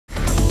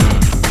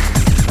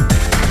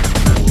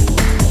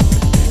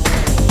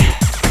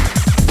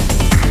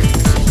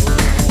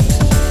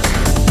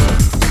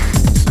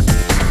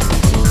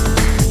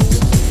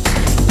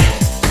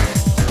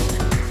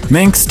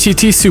Manx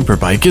TT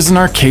SuperBike is an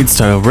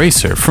arcade-style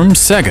racer from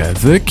Sega,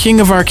 the king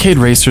of arcade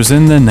racers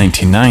in the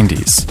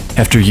 1990s.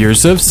 After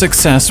years of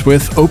success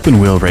with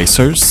open-wheel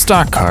racers,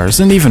 stock cars,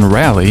 and even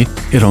rally,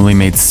 it only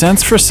made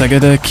sense for Sega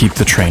to keep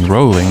the train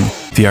rolling.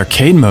 The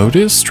arcade mode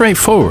is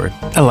straightforward,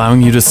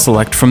 allowing you to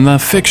select from the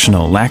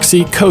fictional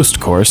Laxey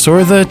Coast course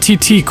or the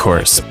TT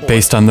course,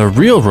 based on the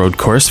real road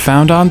course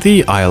found on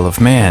the Isle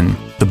of Man.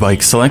 The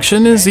bike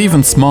selection is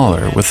even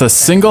smaller, with a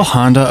single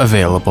Honda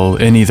available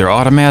in either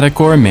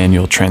automatic or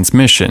manual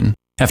transmission.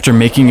 After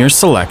making your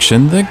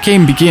selection, the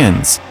game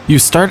begins. You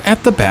start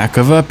at the back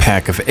of a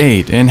pack of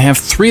 8 and have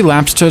 3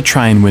 laps to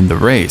try and win the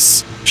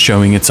race.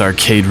 Showing its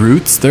arcade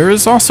roots, there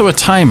is also a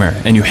timer,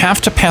 and you have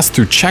to pass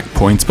through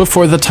checkpoints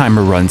before the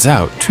timer runs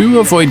out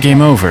to avoid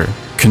game over.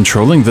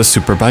 Controlling the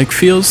Superbike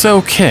feels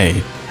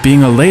okay.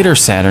 Being a later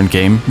Saturn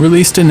game,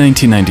 released in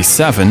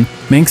 1997,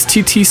 Manx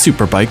TT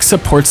SuperBike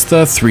supports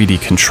the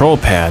 3D control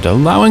pad,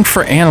 allowing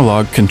for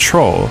analog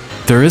control.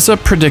 There is a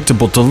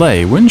predictable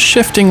delay when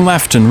shifting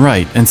left and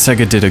right, and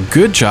Sega did a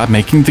good job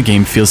making the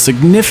game feel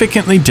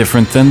significantly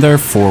different than their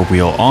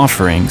 4-wheel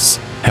offerings.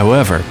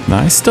 However,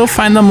 I still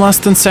find them less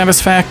than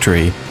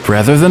satisfactory.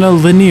 Rather than a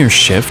linear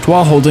shift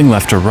while holding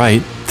left or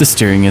right, the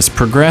steering is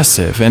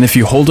progressive, and if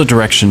you hold a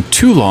direction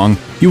too long,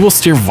 you will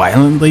steer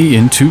violently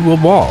into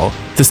a wall.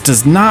 This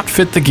does not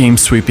fit the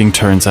game's sweeping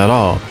turns at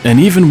all, and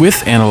even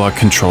with analog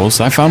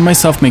controls, I found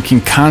myself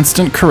making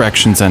constant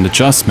corrections and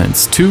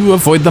adjustments to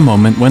avoid the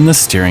moment when the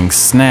steering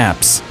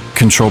snaps.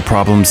 Control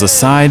problems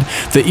aside,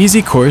 the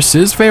easy course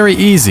is very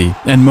easy,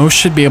 and most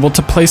should be able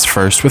to place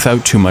first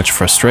without too much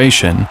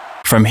frustration.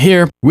 From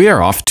here, we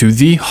are off to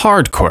the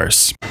hard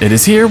course. It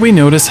is here we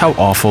notice how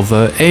awful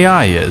the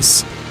AI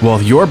is.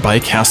 While your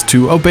bike has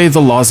to obey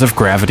the laws of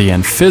gravity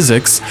and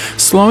physics,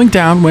 slowing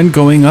down when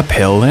going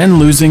uphill and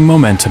losing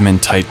momentum in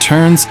tight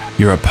turns,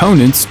 your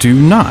opponents do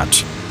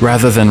not.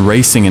 Rather than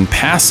racing and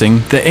passing,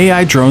 the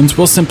AI drones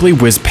will simply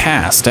whiz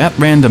past at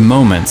random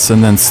moments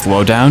and then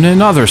slow down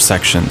in other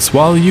sections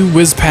while you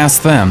whiz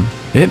past them.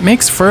 It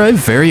makes for a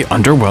very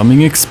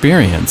underwhelming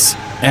experience.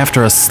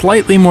 After a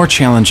slightly more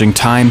challenging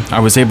time,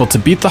 I was able to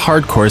beat the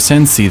hard course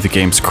and see the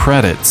game's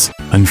credits.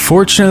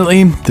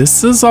 Unfortunately,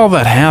 this is all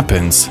that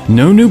happens.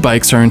 No new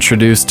bikes are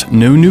introduced,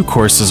 no new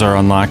courses are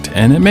unlocked,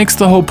 and it makes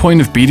the whole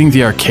point of beating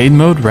the arcade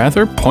mode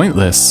rather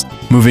pointless.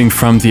 Moving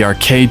from the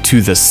arcade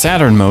to the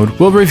Saturn mode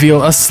will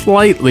reveal a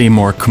slightly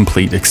more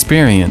complete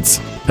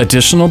experience.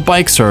 Additional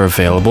bikes are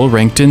available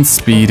ranked in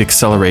speed,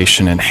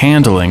 acceleration, and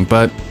handling,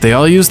 but they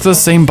all use the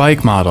same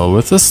bike model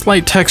with a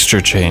slight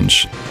texture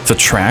change. The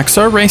tracks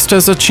are raced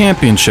as a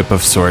championship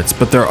of sorts,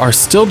 but there are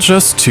still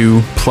just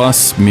 2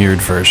 plus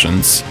mirrored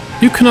versions.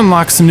 You can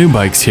unlock some new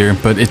bikes here,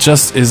 but it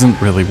just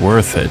isn't really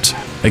worth it.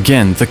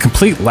 Again, the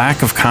complete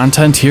lack of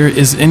content here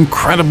is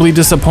incredibly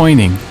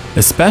disappointing,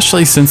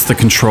 especially since the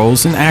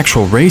controls and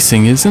actual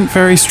racing isn't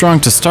very strong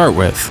to start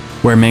with.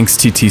 Where Manx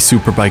TT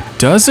SuperBike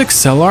does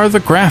excel are the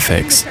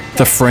graphics.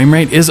 The frame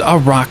rate is a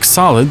rock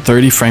solid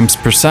 30 frames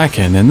per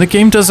second, and the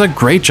game does a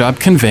great job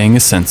conveying a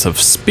sense of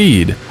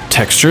speed.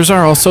 Textures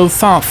are also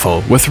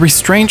thoughtful, with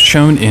restraint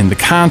shown in the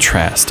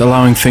contrast,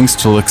 allowing things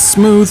to look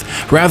smooth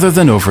rather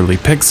than overly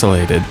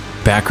pixelated.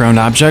 Background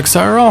objects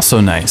are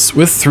also nice,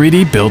 with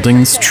 3D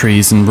buildings,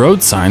 trees, and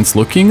road signs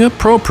looking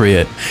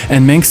appropriate,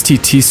 and Manx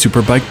TT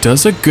SuperBike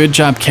does a good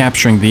job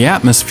capturing the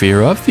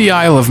atmosphere of the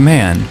Isle of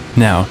Man.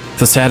 Now,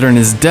 the Saturn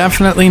is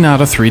definitely not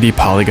a 3D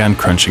polygon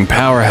crunching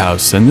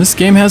powerhouse, and this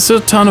game has a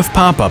ton of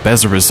pop-up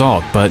as a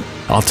result, but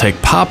I'll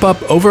take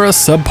pop-up over a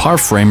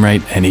subpar frame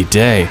rate any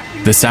day.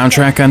 The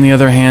soundtrack, on the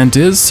other hand,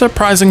 is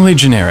surprisingly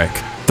generic.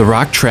 The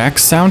rock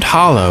tracks sound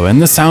hollow,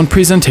 and the sound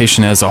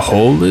presentation as a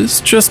whole is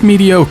just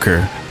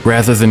mediocre.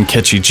 Rather than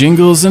catchy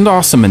jingles and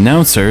awesome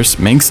announcers,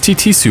 Manx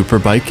TT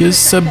SuperBike is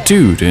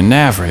subdued and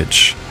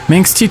average.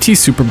 Manx TT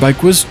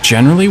SuperBike was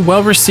generally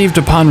well received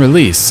upon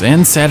release,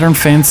 and Saturn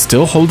fans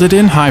still hold it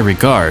in high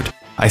regard.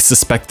 I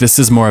suspect this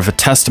is more of a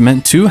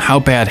testament to how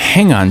bad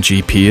Hang-On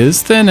GP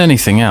is than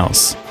anything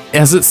else.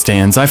 As it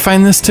stands, I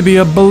find this to be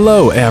a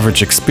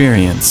below-average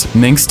experience.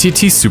 Manx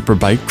TT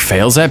SuperBike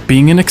fails at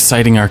being an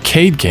exciting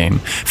arcade game,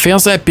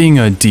 fails at being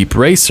a deep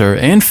racer,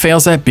 and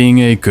fails at being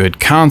a good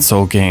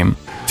console game.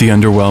 The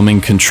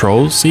underwhelming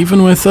controls,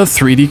 even with a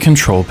 3D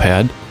control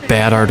pad,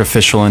 bad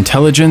artificial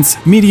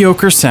intelligence,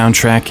 mediocre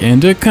soundtrack,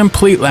 and a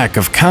complete lack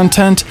of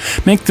content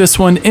make this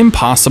one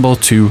impossible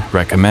to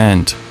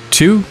recommend.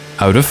 2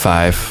 out of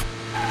 5.